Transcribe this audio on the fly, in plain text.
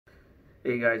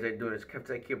Hey guys, how you doing? It's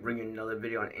Kevtech here bringing another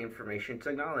video on information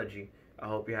technology. I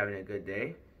hope you're having a good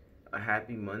day, a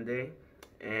happy Monday.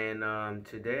 And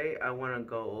today I want to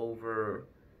go over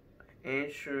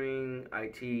answering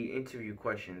IT interview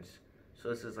questions. So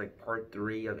this is like part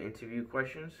 3 of interview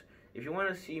questions. If you want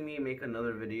to see me make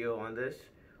another video on this,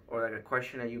 or like a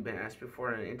question that you've been asked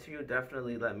before in an interview,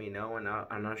 definitely let me know and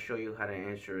I'll show you how to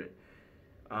answer it.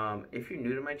 If you're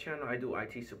new to my channel, I do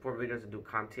IT support videos, I do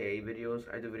CompTIA videos,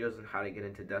 I do videos on how to get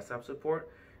into desktop support,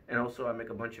 and also I make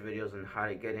a bunch of videos on how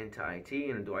to get into IT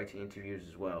and do IT interviews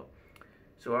as well.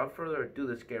 So without further ado,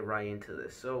 let's get right into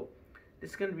this. So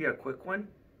this is going to be a quick one.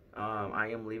 I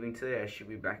am leaving today. I should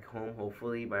be back home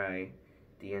hopefully by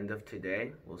the end of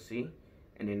today. We'll see.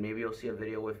 And then maybe you'll see a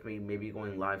video with me maybe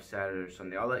going live Saturday or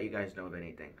Sunday. I'll let you guys know of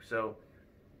anything. So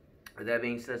with that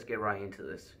being said, let's get right into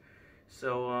this.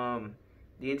 So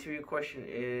the interview question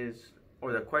is,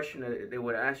 or the question that they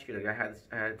would ask you, like I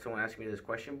had someone ask me this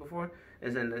question before,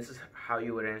 is then this is how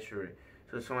you would answer it.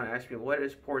 So someone asked me, what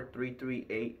is port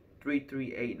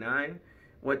 3389?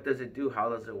 What does it do? How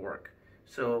does it work?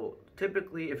 So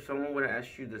typically, if someone would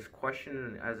ask you this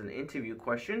question as an interview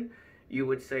question, you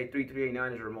would say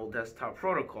 3389 is a remote desktop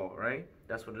protocol, right?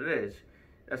 That's what it is.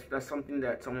 That's something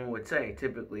that someone would say.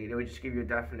 Typically, they would just give you a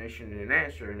definition and an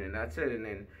answer, and then that's it. And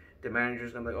then the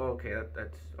manager's gonna be like, oh, okay,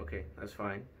 that's okay, that's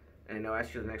fine. And they'll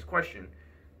ask you the next question.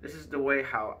 This is the way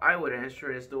how I would answer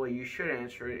it. It's the way you should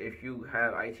answer it if you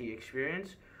have IT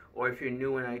experience or if you're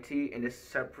new in IT, and this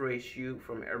separates you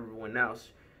from everyone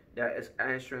else that is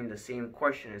answering the same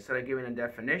question. Instead of giving a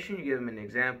definition, you give them an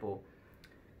example.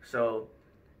 So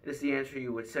this is the answer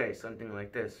you would say, something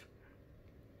like this.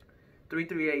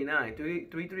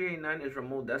 3389 is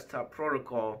remote desktop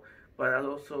protocol, but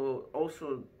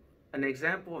also an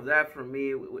example of that for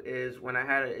me is when I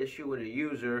had an issue with a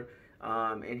user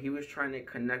and he was trying to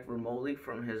connect remotely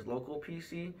from his local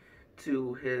PC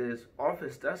to his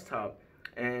office desktop,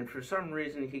 and for some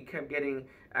reason he kept getting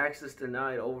access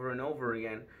denied over and over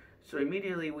again. So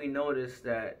immediately we noticed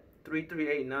that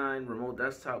 3389 remote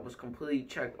desktop was completely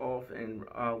checked off in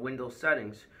Windows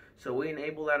settings. So we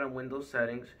enable that on Windows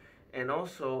settings. And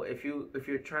also, if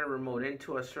you're trying to remote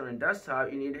into a certain desktop,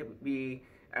 you need to be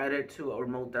added to a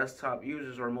remote desktop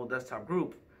users or remote desktop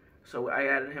group. So I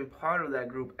added him part of that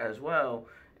group as well.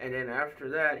 And then after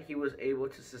that, he was able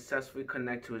to successfully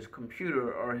connect to his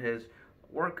computer or his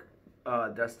work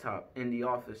desktop in the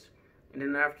office. And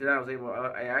then after that,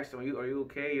 I asked him, are you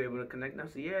okay? You able to connect now? I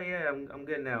said, yeah, I'm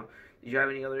good now. Did you have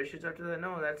any other issues after that?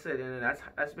 No, that's it. And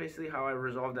that's basically how I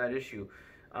resolved that issue.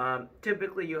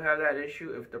 Typically, you have that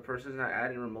issue if the person's not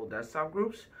adding remote desktop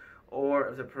groups, or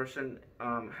if the person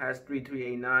has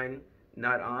 3389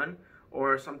 not on,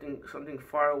 or something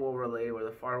firewall related where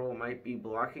the firewall might be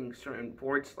blocking certain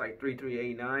ports like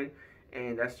 3389,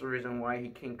 and that's the reason why he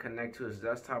can't connect to his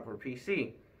desktop or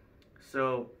PC.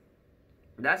 So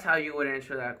that's how you would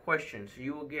answer that question. So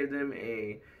you will give them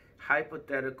a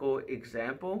hypothetical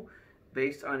example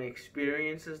based on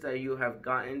experiences that you have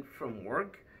gotten from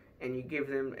work, and you give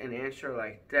them an answer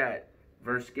like that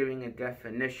versus giving a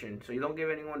definition. So you don't give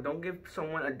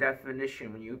someone a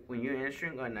definition when you're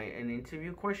answering an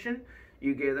interview question.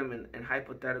 You give them an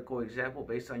hypothetical example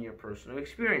based on your personal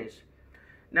experience.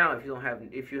 Now, if you have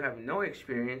no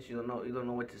experience, you don't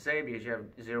know what to say because you have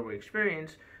zero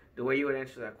experience. The way you would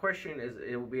answer that question is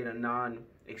it will be in a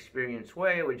non-experienced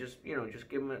way. It would just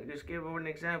give them an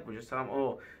example. Just tell them,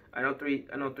 oh, I know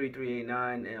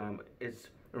 3389 is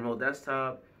remote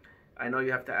desktop. I know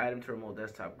you have to add them to remote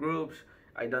desktop groups.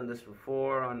 I've done this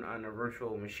before on a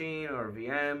virtual machine or a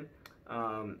VM.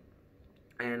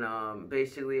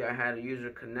 Basically, I had a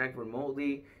user connect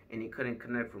remotely, and he couldn't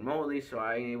connect remotely, so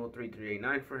I enabled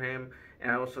 3389 for him.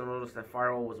 And I also noticed that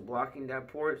firewall was blocking that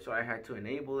port, so I had to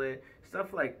enable it.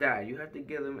 Stuff like that. You have to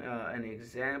give them an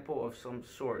example of some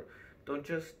sort. Don't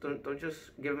just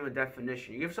give them a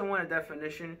definition. You give someone a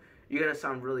definition, you're gonna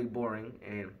sound really boring,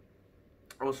 and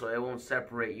also it won't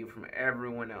separate you from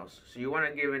everyone else. So you want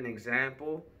to give an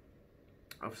example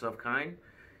of some kind,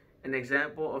 an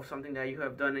example of something that you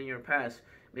have done in your past.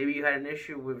 Maybe you had an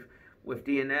issue with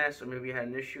DNS, or maybe you had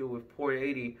an issue with port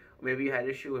 80, or maybe you had an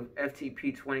issue with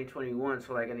FTP 2021.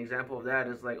 So like an example of that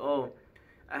is like, oh,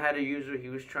 I had a user, he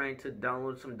was trying to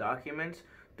download some documents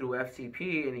through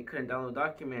FTP, and he couldn't download the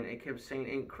document. It kept saying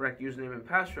incorrect username and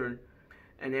password.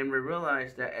 And then we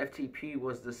realized that FTP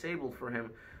was disabled for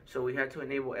him. So we had to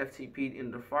enable FTP in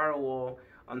the firewall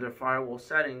under firewall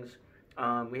settings.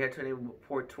 We had to enable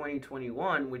port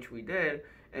 2021, which we did.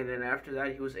 And then after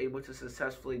that, he was able to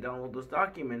successfully download those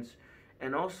documents.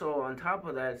 And also on top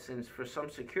of that, since for some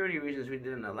security reasons we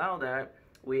didn't allow that,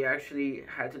 we actually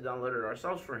had to download it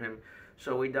ourselves for him.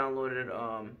 So we downloaded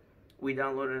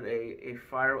a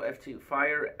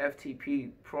Fire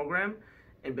FTP program,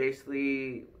 and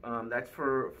basically that's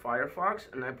for Firefox,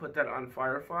 and I put that on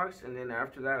Firefox, and then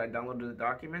after that I downloaded the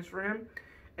documents for him,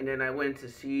 and then I went to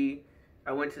see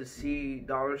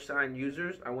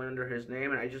 $users. I went under his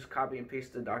name, and I just copy and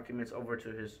paste the documents over to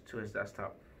his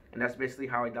desktop, and that's basically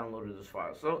how I downloaded this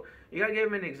file. So you gotta give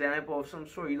him an example of some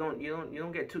sort. You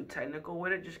don't get too technical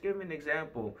with it. Just give him an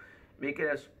example. Make it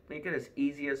as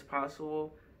easy as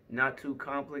possible, not too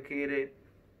complicated.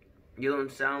 You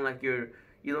don't sound like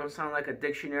a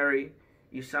dictionary.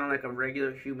 You sound like a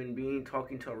regular human being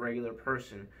talking to a regular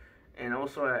person. And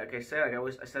also, like I said,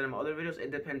 I said in my other videos,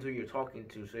 it depends who you're talking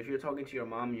to. So if you're talking to your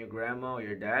mom, and your grandma, or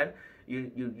your dad,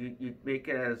 you make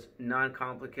it as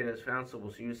non-complicated as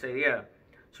possible. So you say, yeah.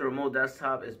 So remote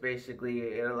desktop is basically,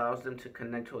 it allows them to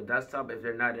connect to a desktop if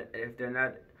they're not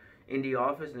in the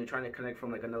office and they're trying to connect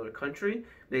from like another country.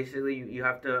 Basically, you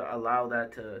have to allow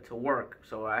that to work.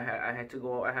 So I had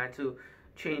to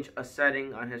change a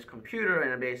setting on his computer,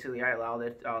 and basically I allowed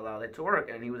it to work,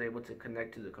 and he was able to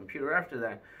connect to the computer after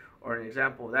that. Or an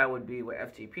example of that would be with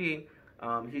FTP.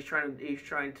 He's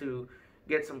trying to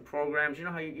get some programs. You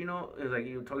know how it's like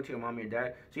you talk to your mom or your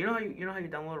dad. So you know how you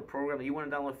download a program. You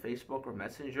want to download Facebook or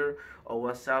Messenger or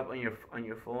WhatsApp on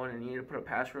your phone, and you need to put a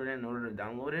password in order to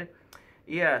download it.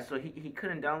 Yeah, so he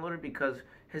couldn't download it because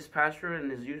his password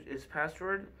and his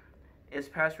password and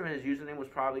his username was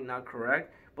probably not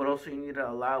correct. But also you need to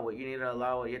allow it. You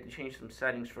have to change some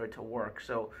settings for it to work.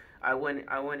 So I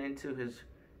went into his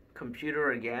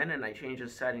computer again, and I changed the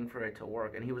setting for it to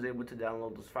work, and he was able to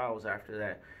download those files after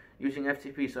that using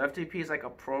FTP. So FTP is like a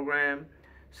program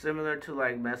similar to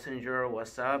like Messenger or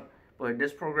WhatsApp, but in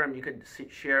this program you could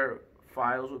share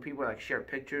files with people, like share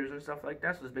pictures and stuff like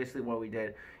that. So that's basically what we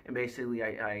did, and basically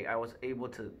I was able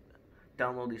to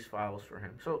download these files for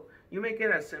him. So you make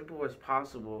it as simple as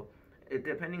possible,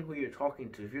 depending who you're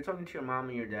talking to. If you're talking to your mom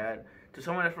and your dad, to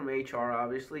someone that's from HR,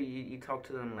 obviously you talk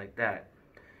to them like that.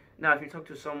 Now, if you talk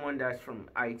to someone that's from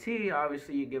IT,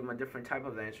 obviously you give them a different type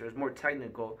of answer. It's more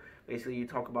technical. Basically, you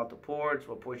talk about the ports,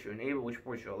 what ports you enable, which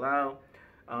ports you allow,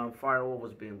 firewall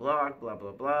was being blocked, blah,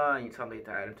 blah, blah, and you tell me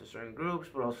to add it to certain groups,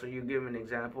 but also you give an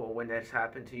example of when that's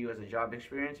happened to you as a job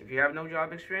experience. If you have no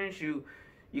job experience, you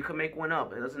can make one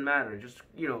up. It doesn't matter. Just,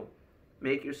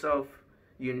 make yourself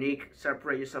unique,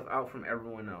 separate yourself out from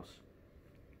everyone else.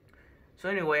 So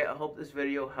anyway, I hope this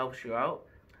video helps you out.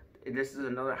 This is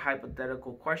another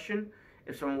hypothetical question.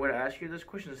 If someone were to ask you this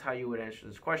question, this is how you would answer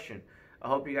this question. I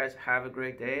hope you guys have a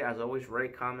great day. As always,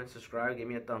 rate, comment, subscribe, give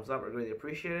me a thumbs up. I really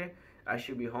appreciate it. I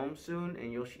should be home soon,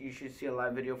 and you should see a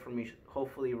live video from me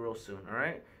hopefully real soon, all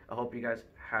right? I hope you guys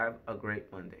have a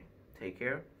great Monday. Take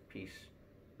care. Peace.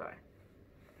 Bye.